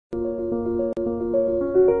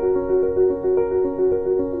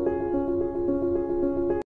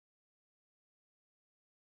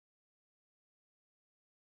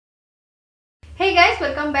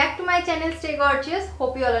welcome back to my channel Stay Gorgeous.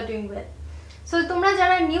 Hope you all are doing well. So তোমরা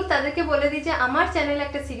যারা new তাদেরকে বলে দিই যে আমার চ্যানেলে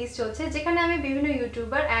একটা সিরিজ চলছে যেখানে আমি বিভিন্ন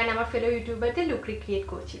ইউটিউবার এন্ড আমার ফেলো ইউটিউবারদের লুক রিক্রিয়েট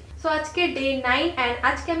করছি। সো আজকে ডে 9 এন্ড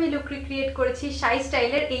আজকে আমি লুক রিক্রিয়েট করেছি শাই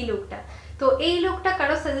স্টাইলের এই লুকটা। তো এই লুকটা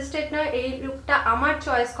কারো সাজেস্টেড না, এই লুকটা আমার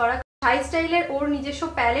চয়েস করা। শাই স্টাইলের ওর নিজস্ব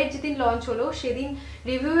প্যালেট যেদিন লঞ্চ হলো সেদিন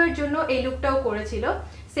রিভিউয়ের জন্য এই লুকটাও করেছিল।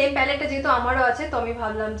 সেম প্যালেটটা যেহেতু আমারও আছে তো আমি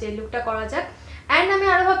ভাবলাম যে লুকটা করা যাক। এন্ড আমি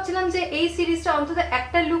আরো ভাবছিলাম যে এই সিরিজটা অন্তত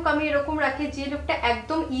একটা লুক আমি এরকম রাখি যে লুকটা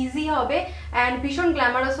একদম ইজি হবে এন্ড ভীষণ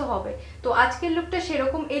গ্ল্যামারাসও হবে। তো আজকের লুকটা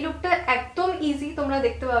সেরকম, এই লুকটা একদম ইজি, তোমরা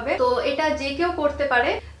দেখতে পাবে। তো এটা যে কেউ করতে পারে।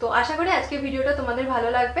 তো আশা করি আজকের ভিডিওটা তোমাদের ভালো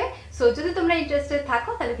লাগবে। সো যদি তোমরা ইন্টারেস্টেড থাকো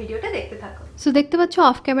তাহলে ভিডিওটা দেখতে থাকো। সো দেখতে পাচ্ছ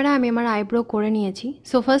অফ ক্যামেরা আমি আমার আইব্রো করে নিয়েছি।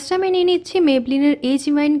 সো ফার্স্ট আমি নিয়ে নিচ্ছি মেবলিনের এজ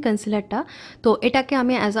ইমাইন কনসিলারটা। তো এটাকে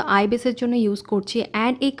আমি অ্যাজ আ আই বেসের জন্য ইউজ করছি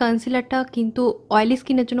অ্যান্ড এই কনসিলারটা কিন্তু অয়েলি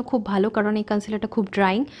স্কিনের জন্য খুব ভালো, কারণ এই কনসিলারটা খুব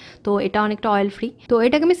ড্রাইং, তো এটা অনেকটা অয়েল ফ্রি। তো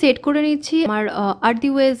এটাকে আমি সেট করে নিচ্ছি আমার আর্থি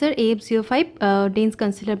ওয়েজের AF05 ডেন্স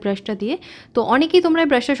কনসিলার ব্রাশটা দিয়ে। তো অনেকেই তোমরা এই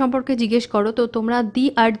ব্রাশটা সম্পর্কে জিজ্ঞেস করো, তো তোমরা দি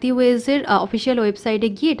আর্থি ওয়েজের অফিসিয়াল ওয়েবসাইটে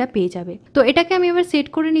গিয়ে এটা পেয়ে যাবে। তো এটাকে আমি এবার সেট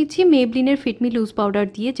করে নিচ্ছি মেবলিনের ফিটমি লুজ পাউডার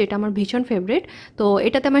দিয়ে, যেটা আমার ভীষণ ফেভারিট। তো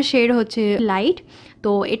এটাতে আমার শেড হচ্ছে লাইট।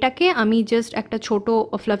 তো এটাকে আমি জাস্ট একটা ছোট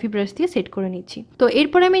ফ্লাফি ব্রাশ দিয়ে সেট করে নিচ্ছি। তো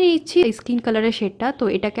এরপরে আমি নিচ্ছি স্কিন কালারের শেডটা। তো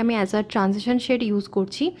এটাকে আমি as a transition shade use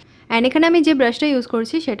করছি অ্যান্ড এখানে আমি যে ব্রাশটা ইউজ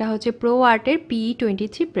করছি সেটা হচ্ছে প্রো আর্টের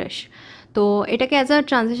PE23 ব্রাশ। তো এটাকে as a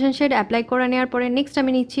transition shade apply করে নেওয়ার পরে নেক্সট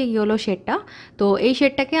আমি নিচ্ছি ইয়েলো শেডটা। তো এই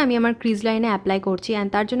শেডটাকে আমি আমার ক্রিজ লাইনে অ্যাপ্লাই করছি অ্যান্ড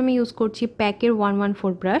তার জন্য আমি ইউজ করছি প্যাকের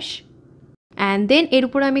 114 ব্রাশ। অ্যান্ড দেন এর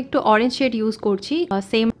উপরে আমি একটু অরেঞ্জ শেড ইউজ করছি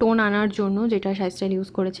সেম টোন আনার জন্য যেটা শাই স্টাইল ইউজ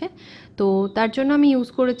করেছে। তো তার জন্য আমি ইউজ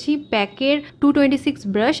করেছি প্যাকের 226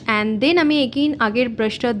 ব্রাশ অ্যান্ড দেন আমি এগেইন আগের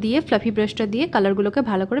ব্রাশটা দিয়ে ফ্লাফি ব্রাশটা দিয়ে কালারগুলোকে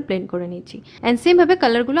ভালো করে ব্লেন্ড করে নিয়েছি অ্যান্ড সেমভাবে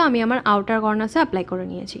কালারগুলো আমি আমার আউটার কর্নার্সে অ্যাপ্লাই করে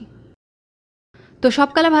নিয়েছি। তো সব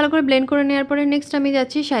কালার ভালো করে ব্লেন্ড করে নেওয়ার পরে নেক্সট আমি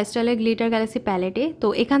যাচ্ছি শাই স্টাইলের গ্লিটার গ্যালাক্সি প্যালেটে। তো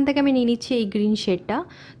এখান থেকে আমি নিয়ে নিচ্ছি এই গ্রিন শেডটা।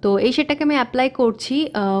 তো এই শেডটাকে আমি অ্যাপ্লাই করছি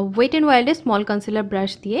wait and ওয়াইল্ডের small concealer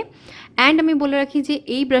brush দিয়ে। অ্যান্ড আমি বলে রাখি যে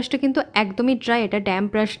এই ব্রাশটা কিন্তু একদমই ড্রাই, এটা ড্যাম্প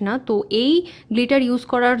ব্রাশ না। তো এই গ্লিটার ইউজ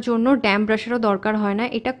করার জন্য ড্যাম্প ব্রাশেরও দরকার হয় না,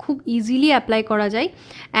 এটা খুব ইজিলি অ্যাপ্লাই করা যায়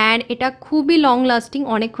অ্যান্ড এটা খুবই লং লাস্টিং,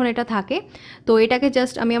 অনেকক্ষণ এটা থাকে। তো এটাকে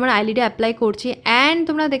জাস্ট আমি আমার আইলিডে অ্যাপ্লাই করছি অ্যান্ড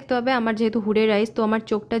তোমরা দেখতে পাবে আমার যেহেতু হুডের আইস, তো আমার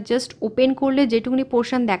চোখটা জাস্ট ওপেন করলে যেটুকুনি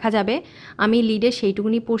পোর্শন দেখা যাবে আমি লিডে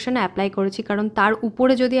সেইটুকুনি পোর্শন অ্যাপ্লাই করেছি, কারণ তার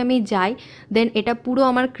উপরে যদি আমি যাই দেন এটা পুরো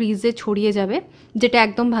আমার ক্রিজে ছড়িয়ে যাবে, যেটা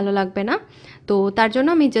একদম ভালো লাগবে না। তো তার জন্য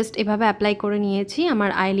আমি জাস্ট এভাবে অ্যাপ্লাই করে নিয়েছি আমার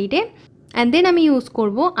আইলিডে অ্যান্ড দেন আমি ইউজ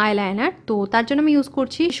করব আইলাইনার। তো তার জন্য আমি ইউজ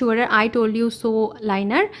করছি সুগারের I told you so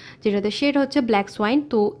liner, যেটাতে শেড হচ্ছে ব্ল্যাক সোয়াইন।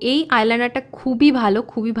 তো এই আইলাইনারটা খুবই ভালো,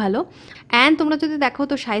 খুবই ভালো। অ্যান্ড তোমরা যদি দেখো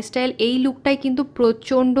তো শাই স্টাইল এই লুকটাই কিন্তু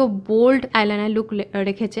প্রচণ্ড বোল্ড আইলাইনার লুক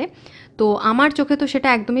রেখেছে। তো আমার চোখে তো সেটা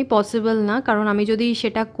একদমই পসিবল না, কারণ আমি যদি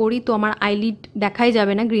সেটা করি তো আমার আইলিড দেখাই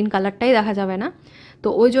যাবে না, গ্রিন কালারটাই দেখা যাবে না। তো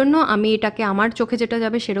ওই জন্য আমি এটাকে আমার চোখে যেটা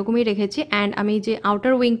যাবে সেরকমই রেখেছি অ্যান্ড আমি যে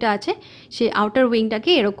আউটার উইংটা আছে সেই আউটার উইংটাকে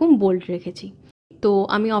এরকম বোল্ড রেখেছি। তো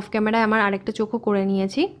আমি অফ ক্যামেরায় আমার আরেকটা চোখও করে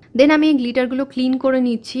নিয়েছি। দেন আমি এই গ্লিটারগুলো ক্লিন করে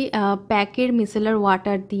নিচ্ছি প্যাকের মিসেলার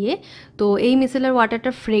ওয়াটার দিয়ে। তো এই মিসেলার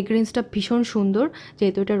ওয়াটারটার ফ্রেগরেন্সটা ভীষণ সুন্দর,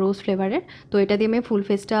 যেহেতু এটা রোজ ফ্লেভারের। তো এটা দিয়ে আমি ফুল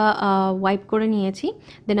ফেসটা ওয়াইপ করে নিয়েছি।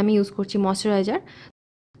 দেন আমি ইউজ করছি ময়শ্চারাইজার।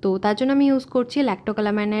 তো তার জন্য আমি ইউজ করছি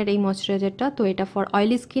ল্যাক্টোকালাম্যানের এই ময়শ্চারাইজারটা। তো এটা ফর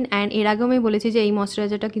অয়েলি স্কিন অ্যান্ড এর আগেও আমি বলেছি যে এই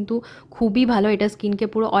ময়শ্চারাইজারটা কিন্তু খুবই ভালো, এটা স্কিনকে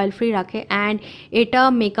পুরো অয়েল ফ্রি রাখে অ্যান্ড এটা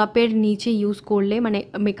মেকআপের নিচে ইউজ করলে, মানে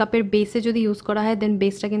মেকআপের বেসে যদি ইউজ করা হয় দেন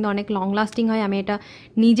বেসটা কিন্তু অনেক লং লাস্টিং হয়। আমি এটা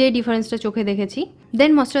নিজেই ডিফারেন্সটা চোখে দেখেছি।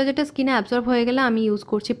 দেন ময়শ্চারাইজারটা স্কিনে অ্যাবজর্ব হয়ে গেলে আমি ইউজ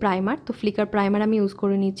করছি প্রাইমার। তো ফ্লিকার প্রাইমার আমি ইউজ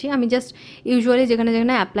করে নিচ্ছি। আমি জাস্ট ইউজুয়ালি যেখানে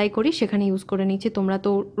যেখানে অ্যাপ্লাই করি সেখানে ইউজ করে নিচ্ছি। তোমরা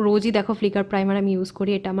তো রোজই দেখো ফ্লিকার প্রাইমার আমি ইউজ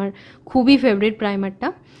করি, এটা আমার খুবই ফেভারিট প্রাইমারটা।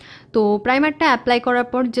 তো প্রাইমারটা অ্যাপ্লাই করার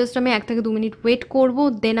পর জাস্ট আমি 1 থেকে 2 মিনিট ওয়েট করব,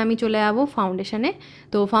 দেন আমি চলে যাবো ফাউন্ডেশনে।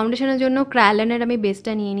 তো ফাউন্ডেশনের জন্য ক্রায়োলানের আমি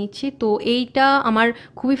বেসটা নিয়ে নিচ্ছি। তো এইটা আমার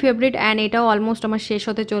খুবই ফেভারিট অ্যান্ড এটাও অলমোস্ট আমার শেষ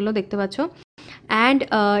হতে চললো, দেখতে পাচ্ছ। অ্যান্ড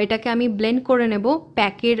এটাকে আমি ব্লেন্ড করে নেব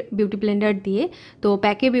প্যাকের বিউটি ব্লেন্ডার দিয়ে। তো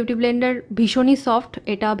প্যাকের বিউটি ব্লেন্ডার ভীষণই সফট,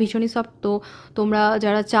 এটা ভীষণই সফট। তো তোমরা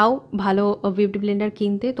যারা চাও ভালো বিউটি ব্লেন্ডার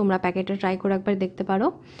কিনতে তোমরা প্যাকেটটা ট্রাই করে একবার দেখতে পারো।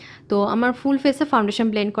 তো আমার ফুল ফেসে ফাউন্ডেশন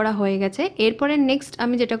ব্লেন্ড করা হয়ে গেছে। এরপরে নেক্সট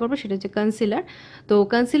আমি যেটা করবো সেটা হচ্ছে কনসিলার। তো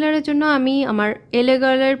কনসিলারের জন্য আমি আমার LA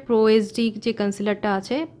গার্লের প্রো HD যে কনসিলারটা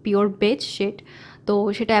আছে পিওর বেজ শেড, তো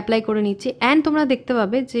সেটা অ্যাপ্লাই করে নিচ্ছি অ্যান্ড তোমরা দেখতে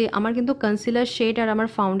পাবে যে আমার কিন্তু কনসিলার শেড আর আমার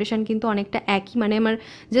ফাউন্ডেশন কিন্তু অনেকটা একই, মানে আমার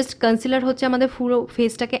জাস্ট কনসিলার হচ্ছে আমাদের পুরো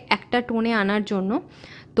ফেসটাকে একটা টোনে আনার জন্য।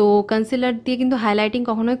 তো কনসিলার দিয়ে কিন্তু হাইলাইটিং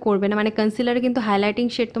কখনোই করবে না, মানে কনসিলারে কিন্তু হাইলাইটিং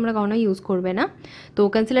শেড তোমরা কখনোই ইউজ করবে না। তো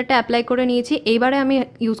কনসিলারটা অ্যাপ্লাই করে নিয়েছি, এইবারে আমি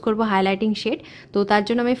ইউজ করব হাইলাইটিং শেড। তো তার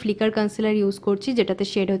জন্য আমি ফ্লিকার কনসিলার ইউজ করছি, যেটাতে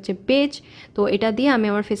শেড হচ্ছে বেজ। তো এটা দিয়ে আমি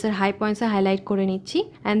আমার ফেসের হাই পয়েন্টসে হাইলাইট করে নিচ্ছি,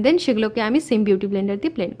 অ্যান্ড দেন সেগুলোকে আমি সেম বিউটি ব্লেন্ডার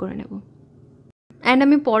দিয়ে ব্লেন্ড করে নেব। অ্যান্ড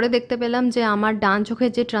আমি পরে দেখতে পেলাম যে আমার ডান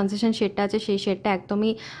চোখের যে ট্রানজিশন শেডটা আছে সেই শেডটা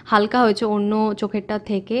একদমই হালকা হয়েছে অন্য চোখেরটা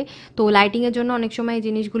থেকে। তো লাইটিংয়ের জন্য অনেক সময় এই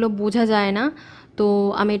জিনিসগুলো বোঝা যায় না, তো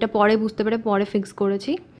আমি এটা পরে বুঝতে পেরে পরে ফিক্স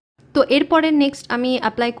করেছি। তো এরপরে নেক্সট আমি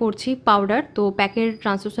অ্যাপ্লাই করছি পাউডার। তো প্যাকের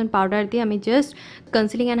ট্রান্সলুসেন্ট পাউডার দিয়ে আমি জাস্ট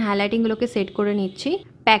কনসিলিং অ্যান্ড হাইলাইটিংগুলোকে সেট করে নিচ্ছি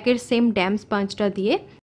প্যাকের সেম ড্যাম স্পঞ্জটা দিয়ে।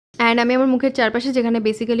 অ্যান্ড আমি আমার মুখের চারপাশে যেখানে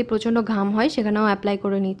বেসিক্যালি প্রচণ্ড ঘাম হয় সেখানেও অ্যাপ্লাই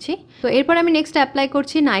করে নিচ্ছি। তো এরপর আমি নেক্সট অ্যাপ্লাই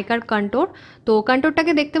করছি নাইকার কন্ট্যুর। তো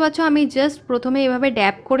কন্ট্যুরটাকে দেখতে পাচ্ছ আমি জাস্ট প্রথমে এভাবে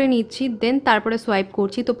ড্যাব করে নিচ্ছি, দেন তারপরে সোয়াইপ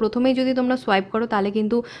করছি। তো প্রথমেই যদি তোমরা সোয়াইপ করো তাহলে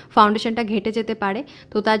কিন্তু ফাউন্ডেশনটা ঘেটে যেতে পারে।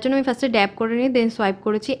 তো তার জন্য আমি ফার্স্টে ড্যাব করে নিয়ে দেন সোয়াইপ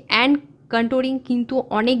করেছি। অ্যান্ড কন্ট্যুরিং কিন্তু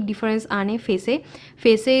অনেক ডিফারেন্স আনে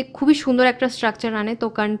ফেসে খুবই সুন্দর একটা স্ট্রাকচার আনে। তো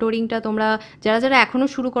কন্ট্যুরিংটা তোমরা যারা এখনও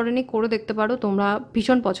শুরু করেনি করে দেখতে পারো, তোমরা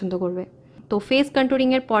ভীষণ পছন্দ করবে। তো ফেস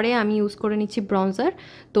কন্ট্যুরিংয়ের পরে আমি ইউজ করে নিচ্ছি ব্রঞ্জার।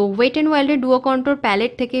 তো wait and ওয়াইল্ডের duo contour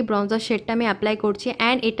palette থেকে ব্রঞ্জার শেডটা আমি অ্যাপ্লাই করছি,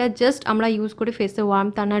 অ্যান্ড এটা জাস্ট আমরা ইউজ করি ফেসে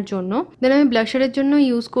ওয়ার্মথ আনার জন্য। দেন আমি ব্লাশারের জন্য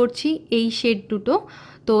ইউজ করছি এই শেড দুটো।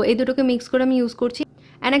 তো এই দুটোকে মিক্স করে আমি ইউজ করছি,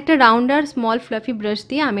 অ্যান্ড একটা রাউন্ডার স্মল ফ্লাফি ব্রাশ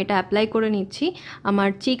দিয়ে আমি এটা অ্যাপ্লাই করে নিচ্ছি আমার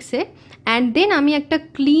চিকসে। অ্যান্ড দেন আমি একটা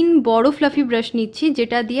ক্লিন বড় ফ্লাফি ব্রাশ নিচ্ছি,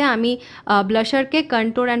 যেটা দিয়ে আমি ব্লাশারকে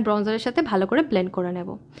কন্ট্যুর অ্যান্ড ব্রঞ্জারের সাথে ভালো করে ব্লেন্ড করে নেব।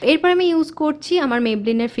 এরপর আমি ইউজ করছি আমার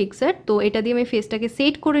মেবলিনের ফিক্সার। তো এটা দিয়ে আমি ফেসটাকে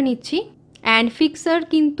সেট করে নিচ্ছি। অ্যান্ড ফিক্সার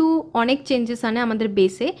কিন্তু অনেক চেঞ্জেস আনে আমাদের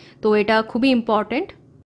বেসে, তো এটা খুবই ইম্পর্ট্যান্ট।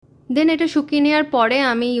 দেন এটা শুকিয়ে নেওয়ার পরে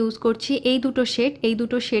আমি ইউজ করছি এই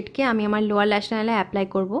দুটো শেডকে আমি আমার লোয়ার ল্যাশ লাইনে অ্যাপ্লাই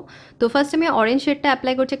করব। তো ফার্স্ট আমি অরেঞ্জ শেডটা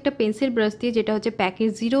অ্যাপ্লাই করছি একটা পেন্সিল ব্রাশ দিয়ে, যেটা হচ্ছে প্যাকের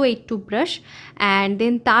 082 ব্রাশ। অ্যান্ড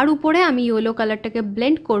দেন তার উপরে আমি ইয়েলো কালারটাকে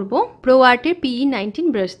ব্লেন্ড করব প্রো আর্টের PE19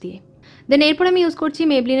 ব্রাশ দিয়ে। দেন এরপর আমি ইউজ করছি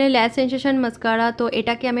মেবলিনের ল্যাশ সেন্সেশন মাস্কারা। তো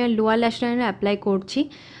এটাকে আমি লোয়ার ল্যাশ লাইনে অ্যাপ্লাই করছি।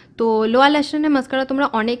 তো লোয়ার ল্যাশ লাইনের মাস্কারা তোমরা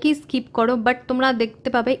অনেকেই স্কিপ করো, বাট তোমরা দেখতে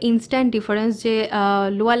পাবে ইনস্ট্যান্ট ডিফারেন্স যে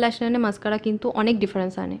লোয়ার ল্যাশ লাইনের মাস্কারা কিন্তু অনেক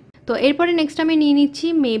ডিফারেন্স আনে। তো এরপরে নেক্সট আমি নিয়ে নিচ্ছি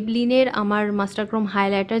মেবলিনের আমার মাস্টার ক্রোম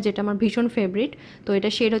হাইলাইটার, যেটা আমার ভীষণ ফেভারিট। তো এটা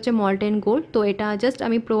শেড হচ্ছে মল্টেন গোল্ড। তো এটা জাস্ট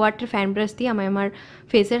আমি প্রো আর্টের ফ্যান ব্রাশ দিয়ে আমি আমার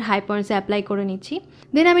ফেসের হাই পয়েন্টসে অ্যাপ্লাই করে নিচ্ছি।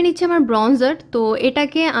 দেন আমি নিচ্ছি আমার ব্রঞ্জার। তো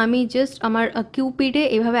এটাকে আমি জাস্ট আমার কিউপিডে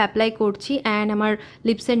এভাবে অ্যাপ্লাই করছি অ্যান্ড আমার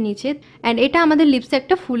লিপসের নিচে, অ্যান্ড এটা আমাদের লিপসে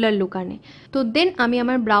একটা ফুলার লুক আনে। তো দেন আমি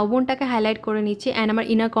আমার ব্রাউ বোনটাকে হাইলাইট করে নিচ্ছি অ্যান্ড আমার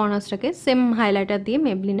ইনার কর্নার্সটাকে সেম হাইলাইটার দিয়ে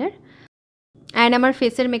মেবলিনের। অ্যান্ড আমার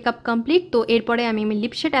ফেসের মেকআপ কমপ্লিট। তো এরপরে আমি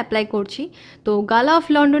লিপ শেড অ্যাপ্লাই করছি। তো গালা অফ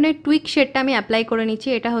লন্ডনের টুইক শেডটা আমি অ্যাপ্লাই করে নিচ্ছি।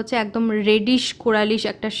 এটা হচ্ছে একদম রেডিশ কোরালিশ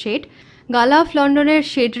একটা শেড। গালা অফ লন্ডনের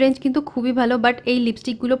শেড রেঞ্জ কিন্তু খুবই ভালো, বাট এই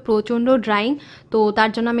লিপস্টিকগুলো প্রচণ্ড ড্রাইং, তো তার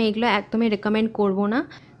জন্য আমি এগুলো একদমই রেকমেন্ড করব না।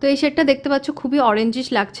 তো এই শেডটা দেখতে পাচ্ছ খুবই অরেঞ্জিশ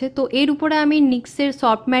লাগছে। তো এর উপরে আমি নিক্সের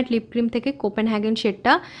সফট ম্যাট লিপ ক্রিম থেকে কোপেনহ্যাগেন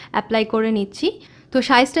শেডটা অ্যাপ্লাই করে নিচ্ছি। তো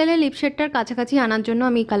শাই স্টাইলের লিপ শেডটার কাছাকাছি আনার জন্য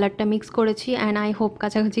আমি কালারটা মিক্স করেছি, অ্যান্ড আই হোপ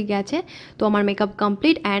কাছাকাছি গেছে। তো আমার মেকআপ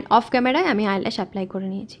কমপ্লিট, অ্যান্ড অফ ক্যামেরায় আমি আইল্যাশ অ্যাপ্লাই করে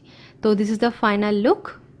নিয়েছি। তো this is the final look.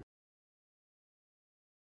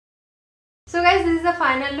 So guys this is the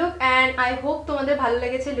final look, and I hope তোমাদের ভালো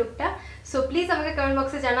লেগেছে লুকটা। সো প্লিজ আমাকে কমেন্ট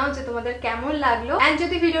বক্সে জানাও যে তোমাদের কেমন লাগলো, অ্যান্ড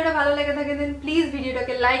যদি ভিডিওটা ভালো লেগে থাকে দেন প্লিজ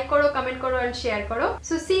ভিডিওটাকে লাইক করো, কমেন্ট করো অ্যান্ড শেয়ার করো।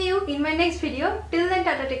 So C you in my next video. Till then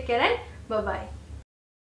tata, take care and bye bye.